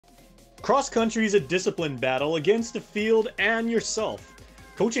Cross country is a discipline battle against the field and yourself.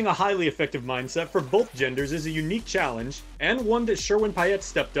 Coaching a highly effective mindset for both genders is a unique challenge, and one that Sherwin Paet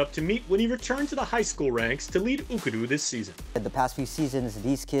stepped up to meet when he returned to the high school ranks to lead Okkodo this season. The past few seasons,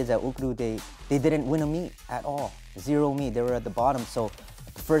 these kids at Okkodo, they didn't win a meet at all. Zero meet, they were at the bottom. So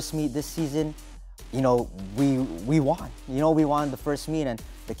the first meet this season, we won. We won the first meet, and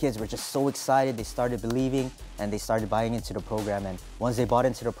the kids were just so excited. They started believing, and they started buying into the program. And once they bought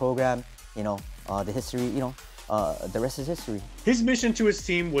into the program, the history, the rest is history. His mission to his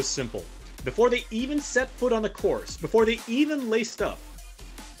team was simple. Before they even set foot on the course, before they even laced up,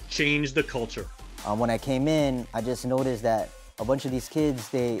 change the culture. When I came in, I just noticed that a bunch of these kids,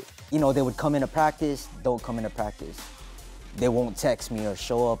 they would come into practice, don't come into practice. They won't text me or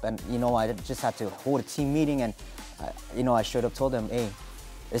show up, and I just had to hold a team meeting, and I straight up told them, hey,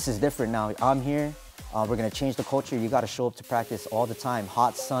 this is different now. I'm here. We're gonna change the culture. You gotta show up to practice all the time.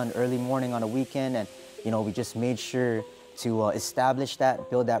 Hot sun, early morning on a weekend, and we just made sure to establish that,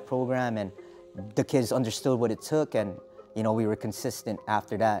 build that program, and the kids understood what it took, and we were consistent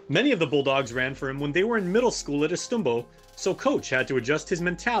after that. Many of the Bulldogs ran for him when they were in middle school at Estumbo, so coach had to adjust his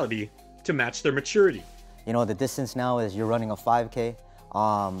mentality to match their maturity. The distance now is you're running a 5K.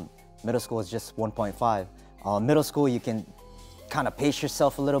 Middle school is just 1.5. Middle school, you can kind of pace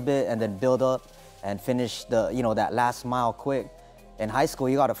yourself a little bit and then build up and finish that last mile quick. In high school,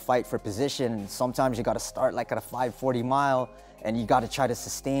 you got to fight for position. Sometimes you got to start like at a 5:40 mile, and you got to try to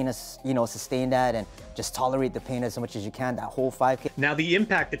sustain that and just tolerate the pain as much as you can, that whole 5K. Now, the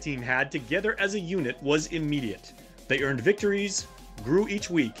impact the team had together as a unit was immediate. They earned victories, grew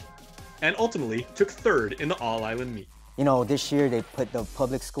each week, and ultimately took third in the All-Island meet. This year they put the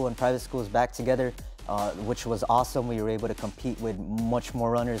public school and private schools back together, which was awesome. We were able to compete with much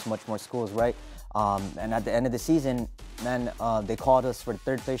more runners, much more schools, right? And at the end of the season, man, they called us for the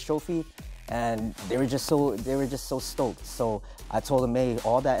third place trophy, and they were just so stoked. So I told them, hey,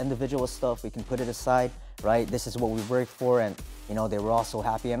 all that individual stuff, we can put it aside, right? This is what we worked for, and they were all so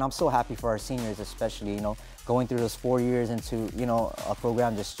happy, and I'm so happy for our seniors, especially, going through those 4 years into, a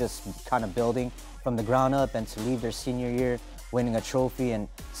program that's just kind of building from the ground up, and to leave their senior year winning a trophy and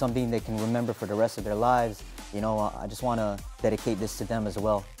something they can remember for the rest of their lives. I just want to dedicate this to them as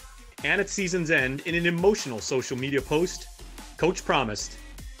well. And at season's end, in an emotional social media post, Coach promised,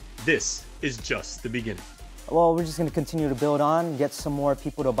 this is just the beginning. Well, we're just going to continue to build on, get some more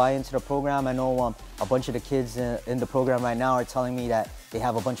people to buy into the program. I know a bunch of the kids in the program right now are telling me that they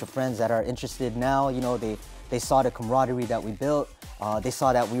have a bunch of friends that are interested now. They saw the camaraderie that we built. They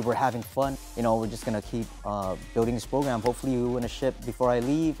saw that we were having fun. We're just going to keep building this program. Hopefully we win a ship before I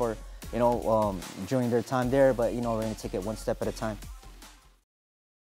leave, or during their time there, but we're going to take it one step at a time.